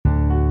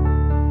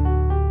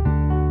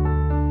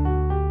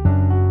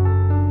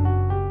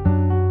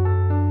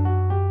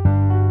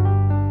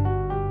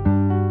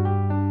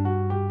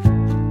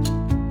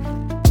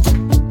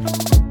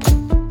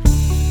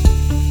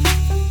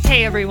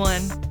Hey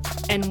everyone,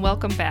 and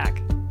welcome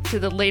back to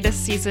the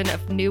latest season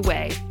of New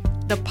Way,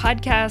 the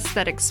podcast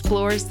that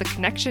explores the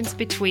connections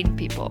between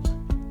people,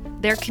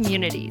 their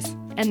communities,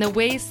 and the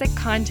ways that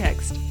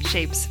context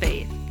shapes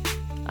faith.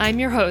 I'm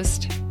your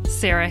host,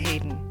 Sarah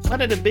Hayden. One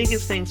of the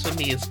biggest things for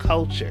me is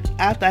culture.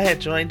 After I had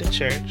joined the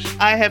church,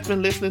 I have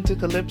been listening to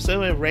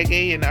calypso and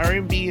reggae and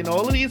R&B and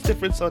all of these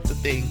different sorts of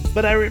things.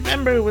 But I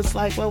remember it was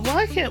like, well,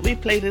 why can't we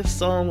play this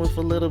song with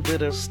a little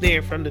bit of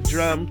snare from the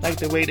drum like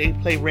the way they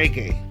play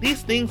reggae?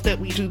 These things that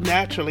we do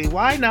naturally,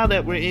 why now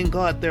that we're in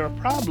God, they're a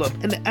problem?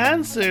 And the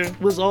answer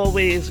was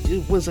always,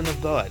 it wasn't of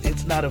God.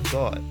 It's not of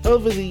God.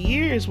 Over the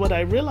years, what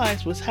I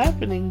realized was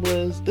happening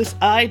was this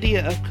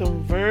idea of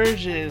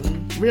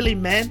conversion really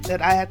meant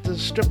that I had to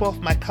strip off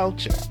my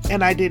culture.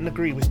 And I didn't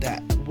agree with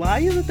that. Why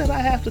is it that I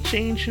have to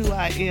change who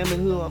I am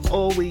and who I've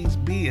always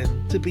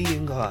been to be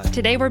in God?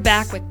 Today we're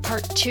back with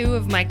part 2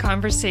 of my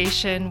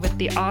conversation with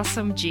the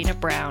awesome Gina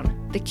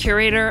Brown, the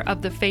curator of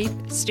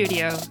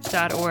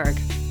thefaithstudio.org.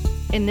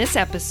 In this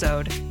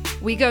episode,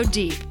 we go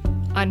deep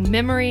on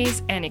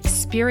memories and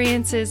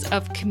experiences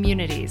of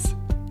communities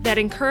that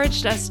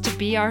encouraged us to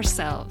be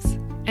ourselves,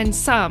 and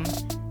some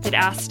that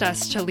asked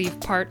us to leave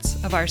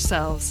parts of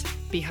ourselves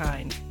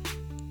behind.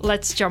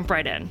 Let's jump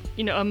right in.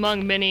 You know,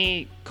 among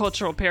many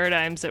cultural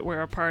paradigms that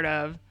we're a part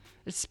of,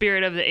 the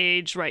spirit of the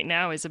age right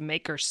now is a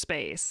maker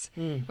space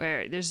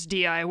where there's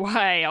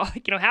DIY.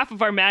 You know, half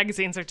of our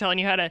magazines are telling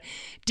you how to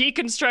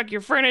deconstruct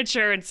your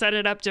furniture and set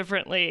it up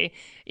differently.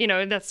 You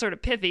know, that's sort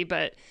of pithy,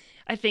 but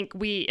I think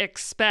we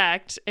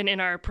expect, and in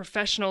our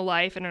professional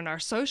life and in our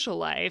social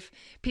life,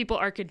 people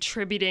are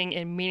contributing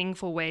in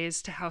meaningful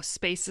ways to how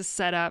space is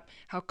set up,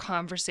 how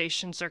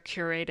conversations are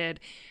curated,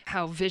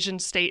 how vision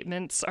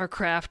statements are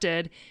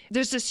crafted.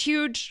 There's this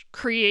huge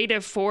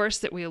creative force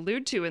that we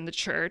allude to in the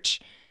church,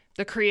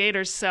 the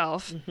creator's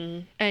self,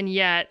 and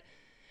yet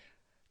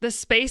the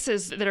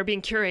spaces that are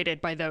being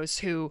curated by those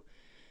who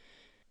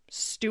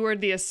steward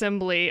the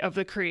assembly of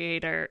the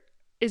creator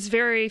is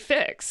very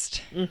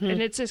fixed. And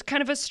it's just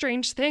kind of a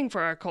strange thing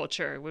for our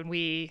culture when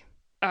we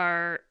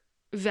are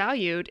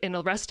valued in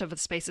the rest of the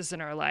spaces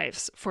in our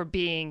lives for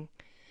being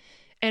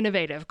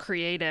innovative,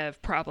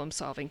 creative,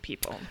 problem-solving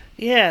people.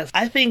 Yes,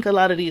 I think a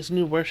lot of these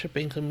new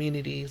worshiping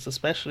communities,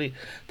 especially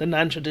the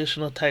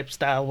non-traditional type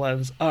style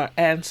ones, are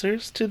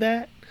answers to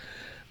that.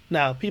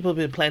 Now, people have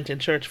been planting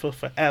church for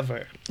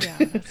forever. Yeah,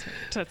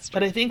 that's true.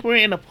 But I think we're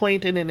in a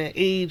point and in an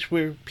age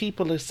where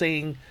people are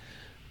saying,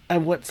 I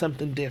want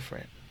something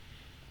different.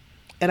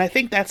 And I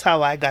think that's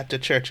how I got to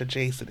church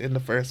adjacent in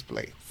the first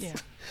place. Yeah.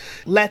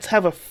 Let's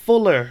have a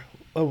fuller,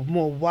 a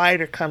more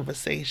wider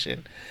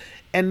conversation.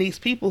 And these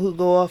people who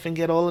go off and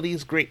get all of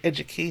these great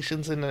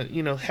educations in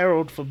the,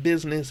 herald for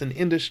business and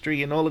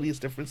industry and all of these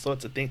different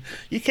sorts of things,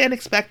 you can't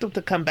expect them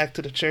to come back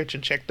to the church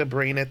and check their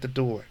brain at the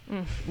door.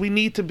 We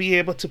need to be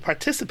able to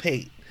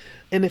participate.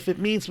 And if it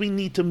means we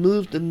need to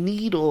move the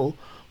needle,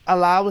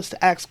 allow us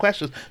to ask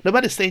questions.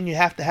 Nobody's saying you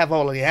have to have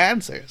all of the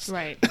answers.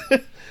 Right.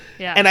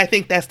 Yeah. And I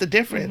think that's the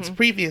difference.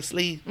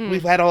 Previously,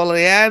 we've had all of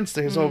the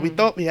answers, or we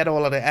thought we had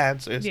all of the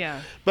answers.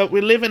 Yeah. But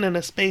we're living in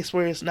a space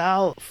where it's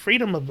now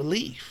freedom of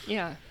belief.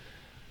 Yeah.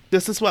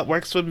 This is what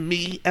works for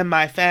me and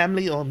my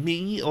family, or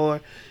me,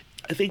 or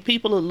I think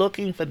people are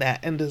looking for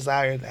that and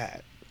desire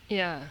that.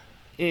 Yeah.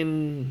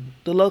 In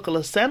the local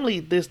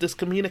assembly, there's this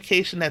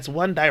communication that's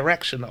one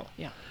directional.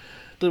 Yeah.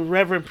 The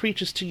reverend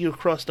preaches to you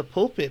across the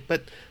pulpit,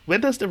 but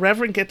when does the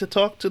reverend get to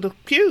talk to the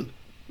pew?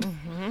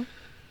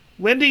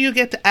 When do you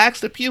get to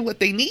ask the pew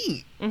what they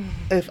need?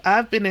 If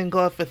I've been in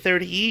God for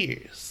 30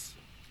 years,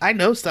 I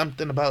know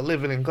something about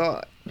living in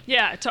God.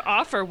 Yeah, to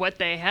offer what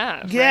they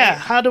have. Yeah, right?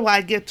 How do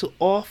I get to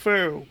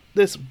offer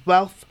this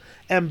wealth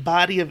and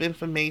body of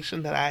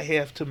information that I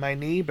have to my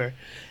neighbor?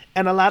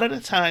 And a lot of the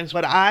times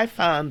what I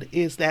found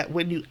is that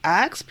when you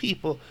ask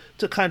people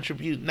to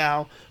contribute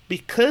now,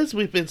 because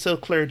we've been so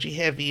clergy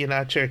heavy in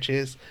our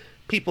churches,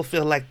 people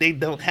feel like they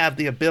don't have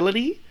the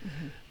ability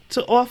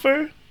to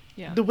offer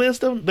the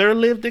wisdom, their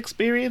lived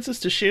experiences,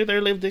 to share their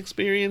lived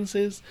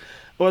experiences,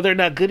 or they're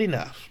not good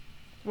enough.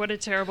 What a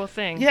terrible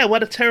thing. Yeah,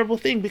 what a terrible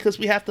thing, because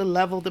we have to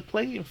level the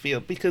playing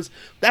field, because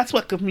that's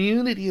what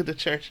community of the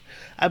church,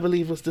 I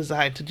believe, was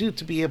designed to do,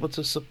 to be able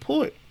to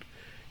support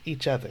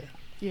each other.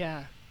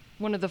 Yeah.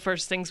 One of the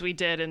first things we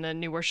did in the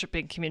new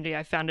worshiping community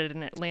I founded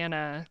in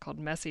Atlanta called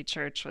Messy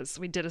Church was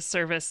we did a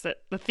service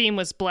that the theme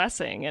was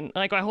blessing. And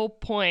like my whole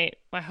point,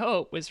 my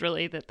hope was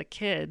really that the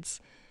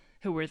kids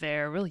who were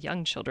there, really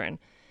young children,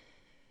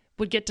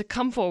 would get to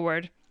come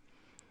forward.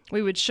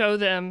 We would show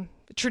them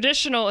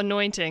traditional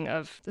anointing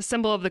of the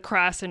symbol of the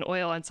cross and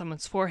oil on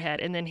someone's forehead,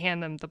 and then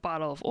hand them the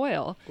bottle of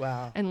oil.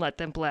 Wow. And let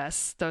them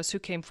bless those who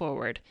came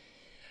forward.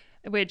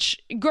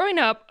 Which, growing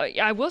up,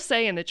 I will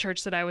say in the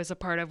church that I was a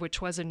part of,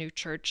 which was a new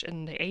church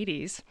in the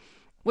 80s,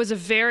 was a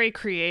very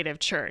creative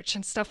church,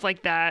 and stuff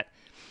like that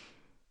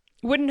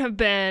wouldn't have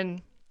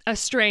been a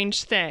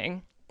strange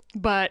thing.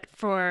 But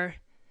for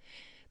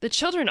the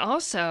children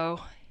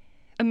also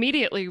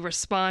immediately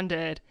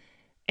responded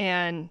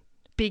and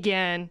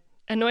began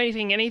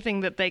anointing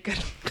anything that they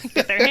could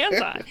get their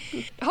hands on.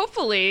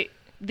 Hopefully,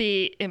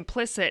 the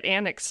implicit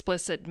and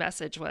explicit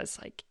message was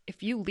like,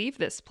 if you leave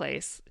this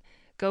place,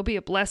 go be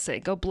a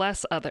blessing, go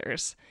bless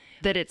others.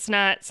 That it's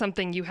not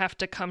something you have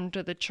to come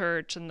to the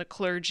church and the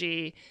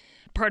clergy.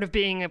 Part of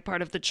being a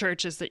part of the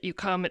church is that you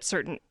come at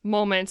certain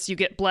moments, you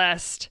get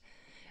blessed,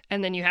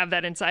 and then you have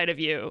that inside of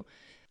you,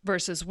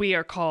 versus we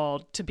are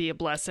called to be a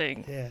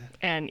blessing. Yeah.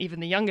 And even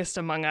the youngest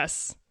among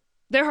us,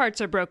 their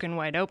hearts are broken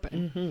wide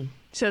open. Mm-hmm.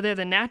 So they're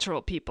the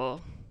natural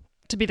people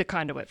to be the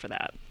conduit for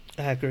that.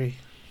 I agree.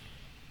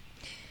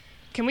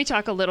 Can we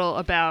talk a little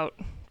about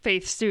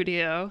Faith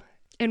Studio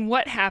and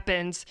what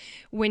happens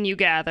when you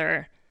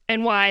gather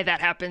and why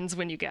that happens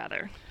when you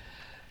gather?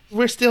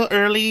 We're still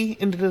early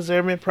in the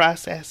discernment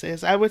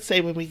processes. I would say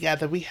when we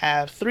gather, we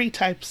have 3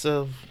 types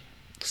of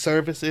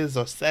services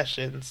or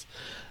sessions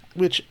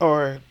which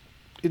are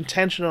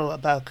intentional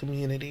about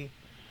community.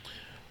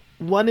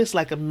 One is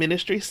like a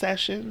ministry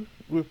session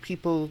where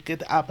people get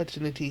the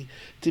opportunity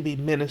to be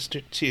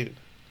ministered to.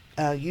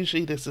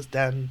 Usually this is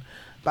done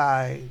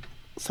by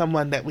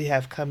someone that we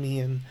have come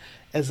in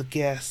as a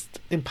guest.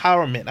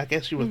 Empowerment, I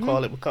guess you would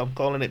call it. I'm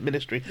calling it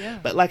ministry. Yeah.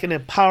 But like an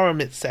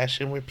empowerment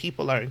session where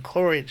people are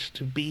encouraged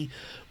to be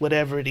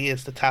whatever it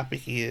is the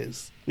topic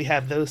is. We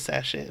have those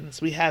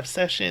sessions. We have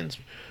sessions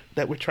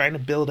that we're trying to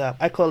build up.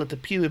 I call it the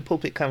pew and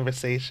pulpit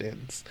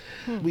conversations.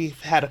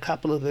 We've had a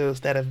couple of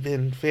those that have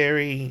been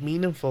very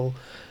meaningful.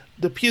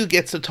 The pew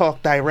gets to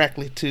talk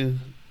directly to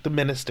the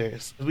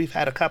ministers. We've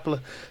had a couple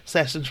of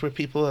sessions where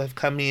people have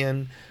come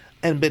in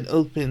and been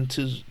open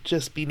to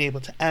just being able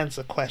to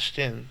answer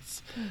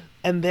questions.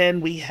 And then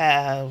we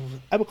have,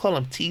 I would call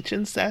them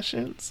teaching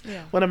sessions.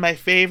 Yeah. One of my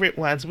favorite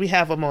ones, we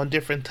have them on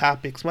different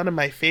topics. One of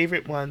my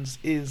favorite ones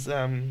is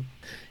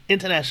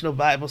International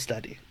Bible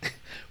Study.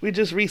 We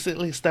just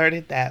recently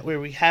started that, where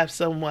we have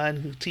someone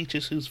who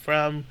teaches who's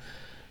from,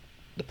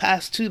 the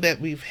past 2 that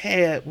we've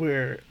had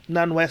were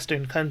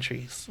non-Western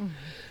countries.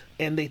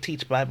 And they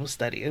teach Bible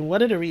study. And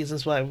one of the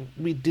reasons why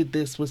we did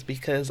this was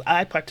because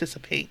I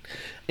participate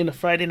in a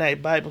Friday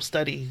night Bible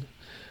study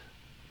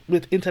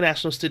with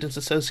International Students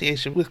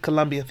Association with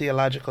Columbia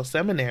Theological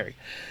Seminary.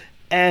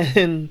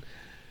 And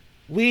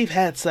we've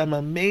had some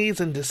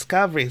amazing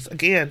discoveries,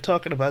 again,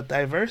 talking about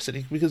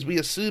diversity, because we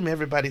assume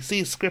everybody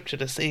sees scripture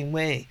the same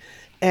way.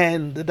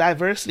 And the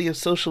diversity of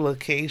social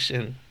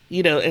occasion,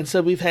 and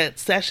so we've had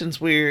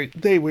sessions where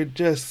they were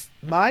just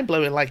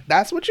mind-blowing, like,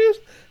 that's what you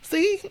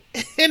see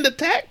in the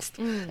text?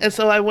 And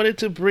so I wanted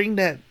to bring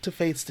that to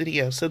Faith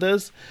Studio. So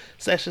those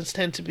sessions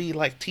tend to be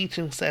like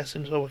teaching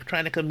sessions, or we're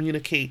trying to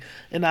communicate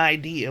an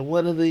idea.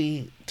 One of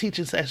the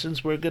teaching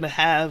sessions we're going to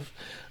have,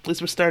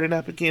 as we're starting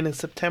up again in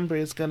September,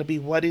 is going to be,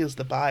 what is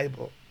the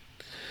Bible?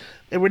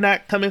 And we're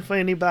not coming for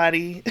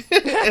anybody,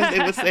 as they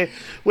would say.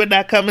 We're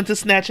not coming to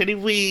snatch any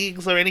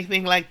wigs or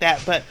anything like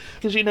that. But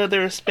because,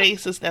 there are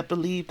spaces that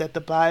believe that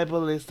the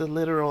Bible is the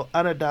literal,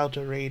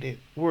 unadulterated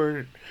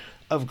word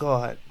of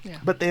God. Yeah.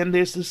 But then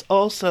there's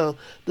also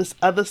this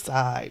other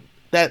side,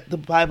 that the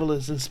Bible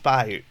is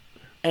inspired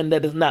and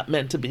that is not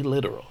meant to be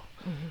literal.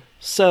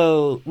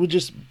 So we're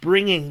just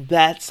bringing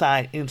that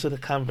side into the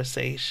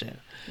conversation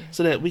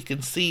so that we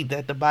can see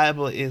that the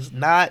Bible is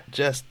not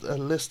just a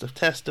list of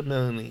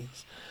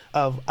testimonies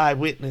of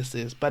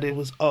eyewitnesses, but it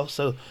was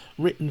also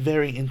written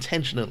very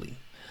intentionally.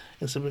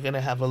 And so we're going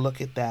to have a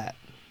look at that.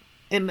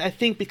 And I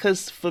think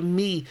because for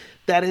me,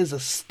 that is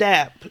a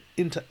step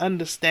into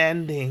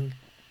understanding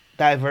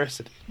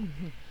diversity.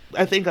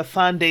 I think a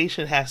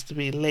foundation has to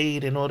be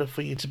laid in order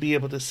for you to be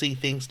able to see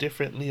things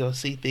differently or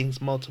see things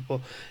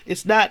multiple.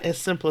 It's not as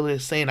simple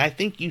as saying, I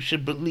think you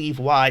should believe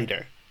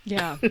wider.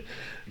 Yeah.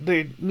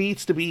 There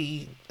needs to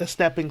be a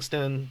stepping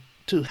stone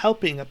to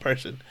helping a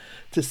person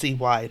to see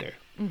wider.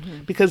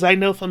 Because I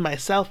know for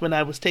myself, when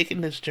I was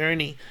taking this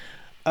journey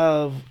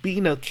of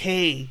being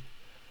okay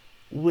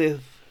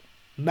with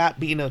not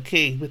being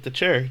okay with the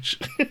church,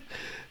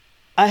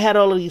 I had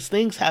all of these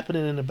things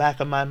happening in the back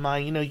of my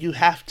mind. You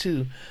have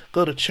to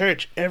go to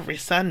church every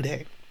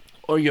Sunday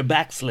or you're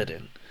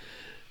backslidden.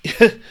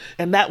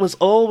 And that was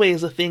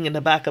always a thing in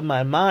the back of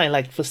my mind,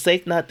 like,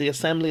 forsake not the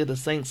assembly of the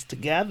saints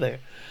together.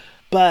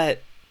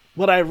 But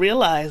what I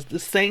realized, the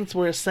saints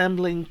were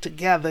assembling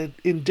together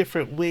in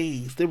different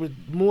ways. There was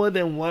more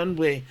than one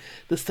way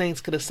the saints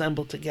could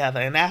assemble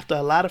together. And after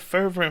a lot of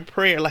fervent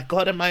prayer, like,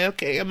 God, am I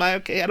okay? Am I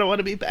okay? I don't want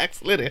to be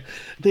backslidden.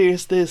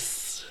 There's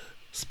this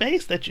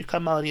space that you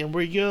come out in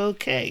where you're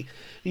okay.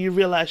 You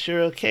realize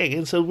you're okay.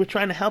 And so we're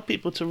trying to help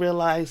people to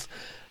realize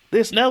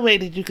there's no way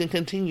that you can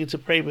continue to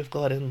pray with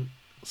God and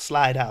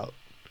slide out.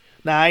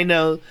 Now, I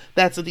know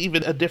that's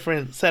even a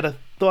different set of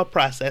thought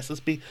processes,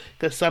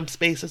 because some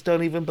spaces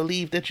don't even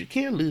believe that you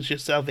can lose your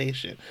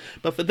salvation.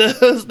 But for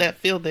those that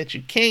feel that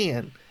you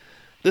can,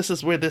 this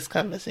is where this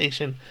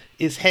conversation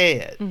is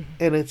had.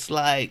 And it's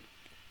like,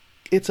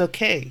 it's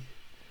okay.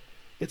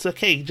 It's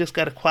okay. You just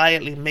got to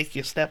quietly make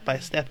your step by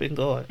step in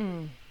God.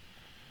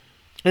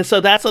 And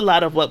so that's a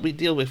lot of what we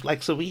deal with.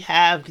 Like, so we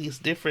have these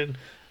different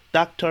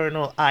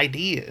doctrinal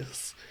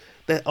ideas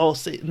that all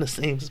sit in the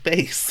same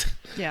space.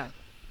 Yeah.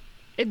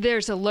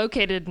 There's a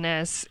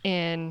locatedness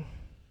in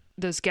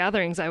those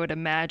gatherings, I would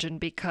imagine,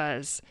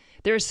 because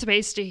there's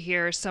space to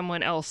hear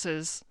someone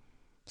else's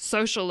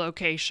social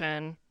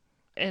location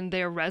and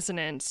their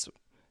resonance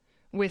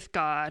with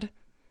God.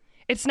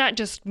 It's not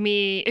just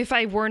me. If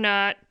I were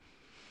not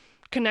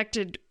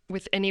connected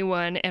with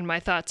anyone and my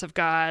thoughts of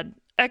God,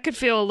 I could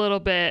feel a little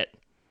bit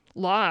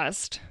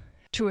lost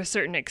to a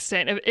certain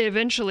extent.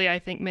 Eventually, I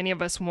think many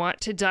of us want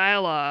to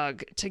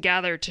dialogue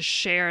together to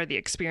share the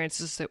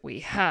experiences that we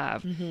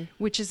have,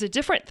 which is a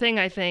different thing,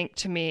 I think,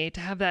 to me, to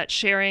have that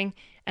sharing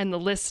and the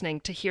listening,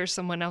 to hear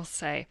someone else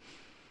say.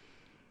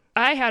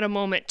 I had a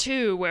moment,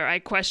 too, where I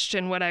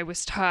questioned what I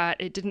was taught.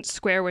 It didn't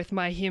square with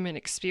my human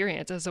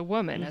experience as a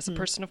woman, as a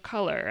person of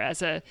color,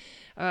 as a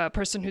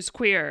person who's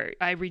queer.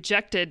 I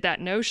rejected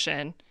that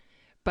notion,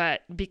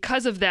 but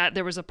because of that,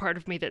 there was a part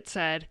of me that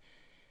said,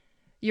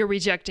 you're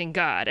rejecting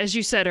God. As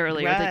you said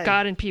earlier, that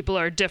God and people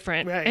are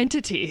different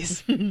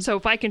entities. So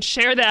if I can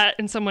share that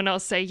and someone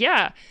else say,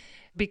 yeah,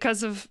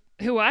 because of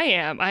who I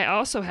am, I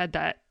also had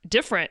that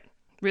different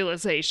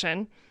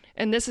realization.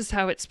 And this is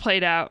how it's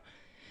played out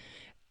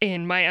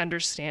in my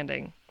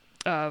understanding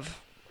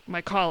of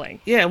my calling.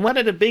 Yeah, and one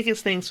of the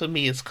biggest things for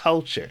me is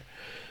culture.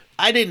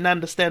 I didn't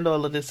understand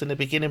all of this in the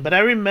beginning, but I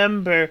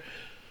remember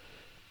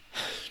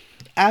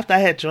after I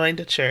had joined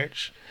the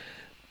church,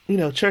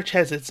 church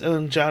has its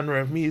own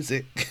genre of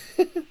music.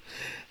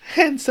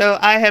 And so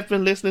I have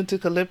been listening to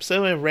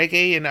calypso and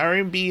reggae and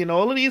R&B and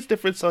all of these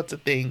different sorts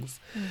of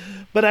things.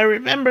 But I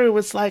remember it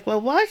was like,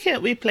 well, why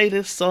can't we play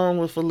this song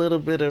with a little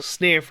bit of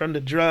snare from the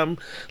drum,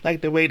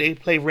 like the way they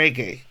play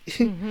reggae?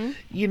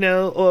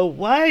 Or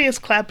why is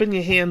clapping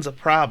your hands a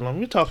problem?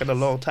 We're talking a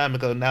long time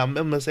ago now.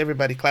 Almost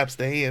everybody claps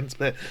their hands.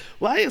 But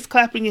why is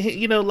clapping your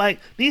hands,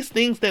 like these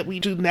things that we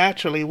do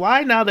naturally,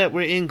 why now that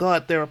we're in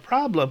God, they're a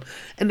problem?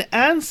 And the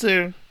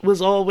answer was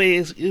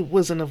always, it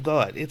wasn't of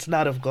God. It's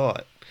not of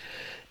God.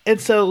 And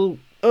so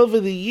over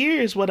the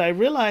years, what I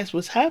realized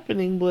was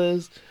happening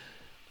was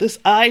this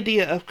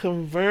idea of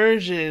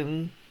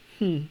conversion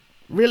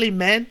really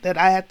meant that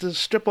I had to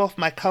strip off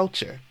my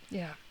culture.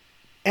 Yeah.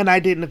 And I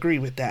didn't agree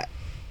with that.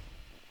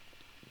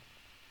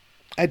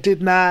 I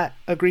did not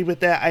agree with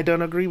that. I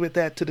don't agree with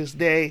that to this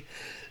day.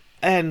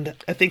 And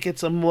I think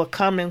it's a more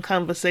common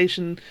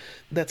conversation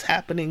that's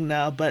happening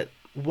now. But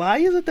why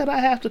is it that I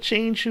have to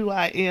change who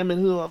I am and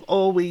who I've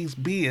always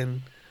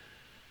been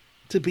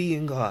to be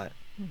in God?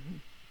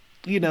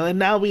 And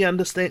now we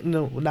understand,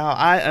 now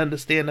I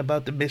understand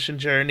about the mission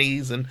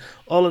journeys and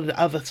all of the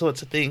other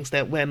sorts of things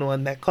that went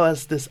on that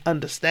caused this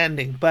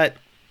understanding. But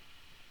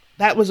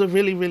that was a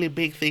really, really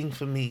big thing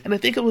for me. And I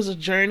think it was a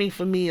journey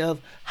for me of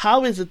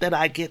how is it that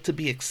I get to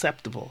be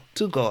acceptable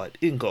to God,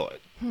 in God?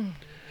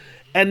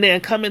 And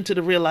then coming to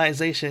the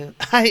realization,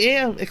 I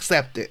am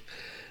accepted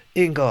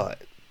in God.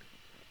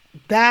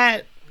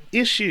 That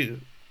issue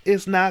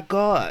is not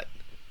God.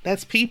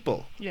 That's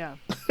people. Yeah.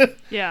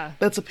 Yeah.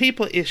 That's a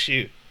people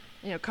issue.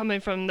 Coming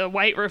from the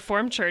white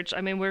Reformed church,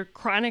 we're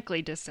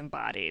chronically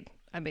disembodied.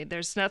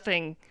 There's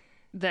nothing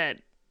that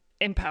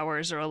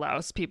empowers or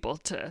allows people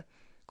to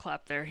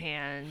clap their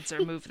hands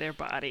or move their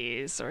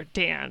bodies or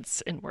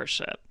dance in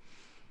worship.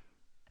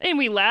 And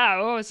we laugh,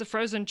 oh, it's a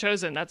frozen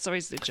chosen. That's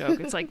always the joke.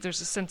 It's like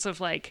there's a sense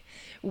of like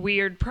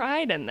weird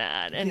pride in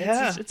that. And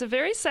it's a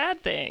very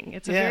sad thing.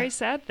 It's a very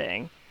sad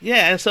thing.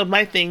 Yeah, and so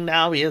my thing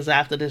now is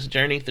after this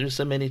journey through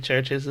so many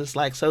churches, it's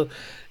like, so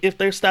if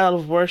their style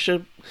of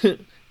worship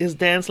is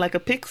dance like a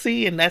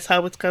pixie and that's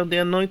how it's come, the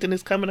anointing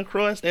is coming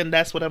across, then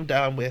that's what I'm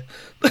down with.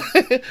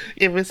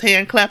 If it's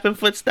hand clapping,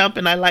 foot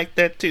stomping, I like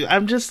that too.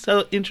 I'm just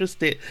so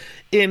interested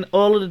in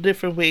all of the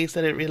different ways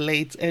that it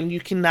relates, and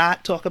you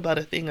cannot talk about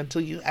a thing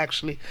until you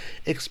actually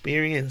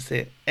experience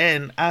it.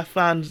 And I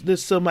found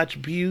there's so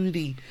much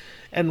beauty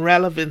and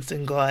relevance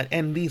in God,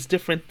 and these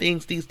different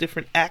things, these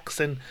different acts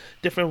and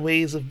different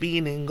ways of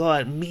being in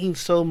God mean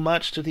so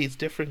much to these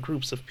different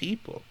groups of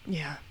people.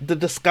 Yeah. The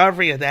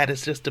discovery of that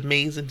is just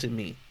amazing to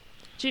me.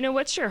 Gina,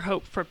 what's your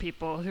hope for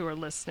people who are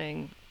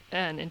listening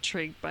and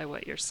intrigued by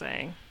what you're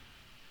saying?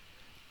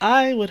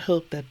 I would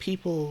hope that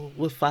people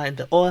would find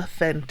the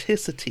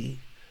authenticity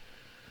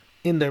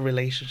in their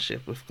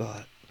relationship with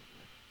God,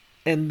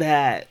 and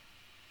that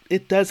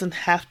it doesn't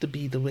have to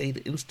be the way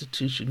the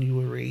institution you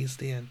were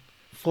raised in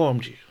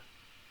formed you.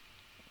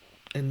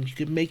 And you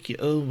can make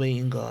your own way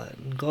in God.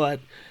 And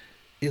God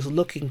is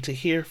looking to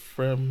hear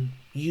from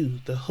you,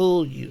 the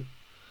whole you,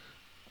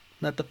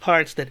 not the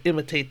parts that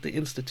imitate the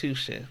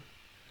institution,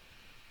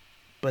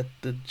 but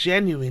the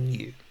genuine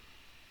you.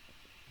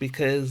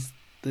 Because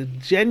the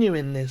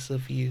genuineness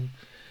of you,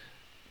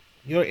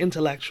 your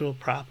intellectual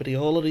property,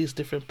 all of these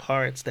different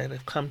parts that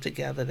have come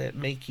together that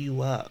make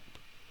you up,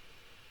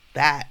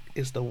 that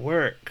is the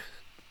work,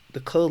 the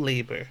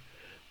co-labor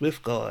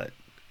with God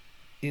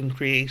in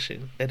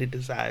creation that it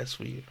desires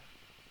for you.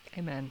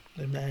 Amen.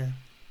 Amen.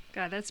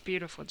 God, that's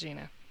beautiful,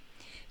 Gina.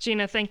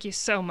 Gina, thank you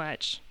so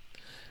much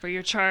for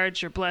your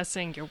charge, your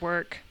blessing, your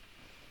work,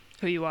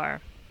 who you are.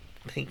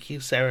 Thank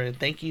you, Sarah, and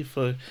thank you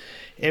for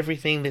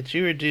everything that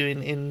you're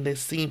doing in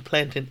this seed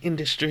planting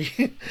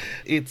industry.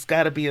 It's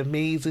got to be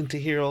amazing to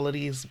hear all of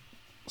these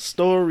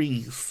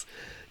stories,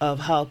 of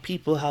how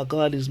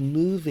God is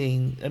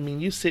moving. I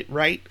mean, you sit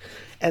right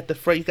at the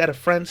front, you got a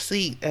front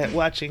seat at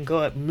watching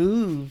God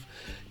move,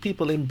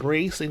 people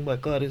embracing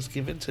what God has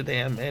given to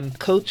them and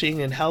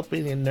coaching and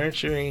helping and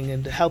nurturing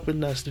and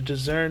helping us to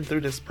discern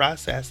through this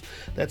process.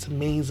 That's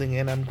amazing,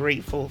 and I'm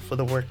grateful for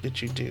the work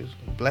that you do.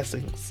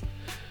 Blessings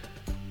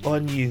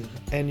on you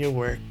and your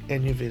work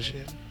and your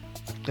vision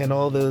and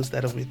all those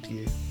that are with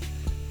you.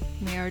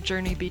 May our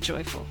journey be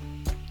joyful.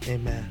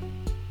 Amen.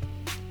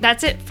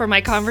 That's it for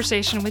my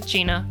conversation with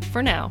Gina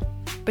for now.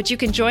 But you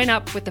can join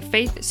up with the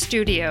Faith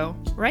Studio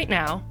right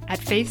now at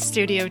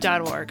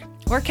faithstudio.org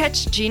or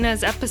catch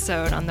Gina's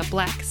episode on the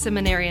Black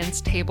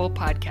Seminarians Table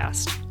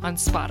podcast on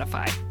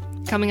Spotify.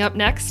 Coming up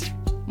next,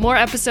 more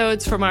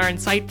episodes from our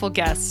insightful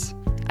guests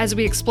as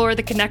we explore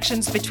the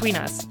connections between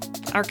us,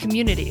 our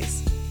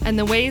communities, and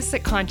the ways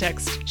that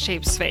context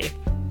shapes faith.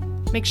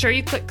 Make sure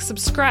you click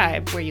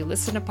subscribe where you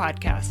listen to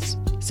podcasts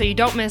so you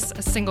don't miss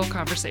a single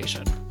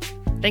conversation.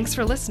 Thanks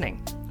for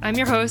listening. I'm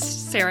your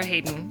host, Sarah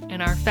Hayden,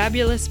 and our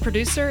fabulous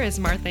producer is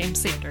Marthame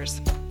Sanders.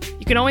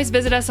 You can always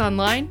visit us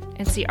online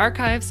and see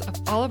archives of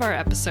all of our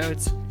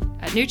episodes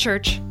at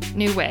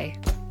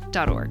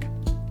newchurchnewway.org.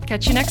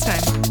 Catch you next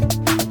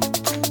time.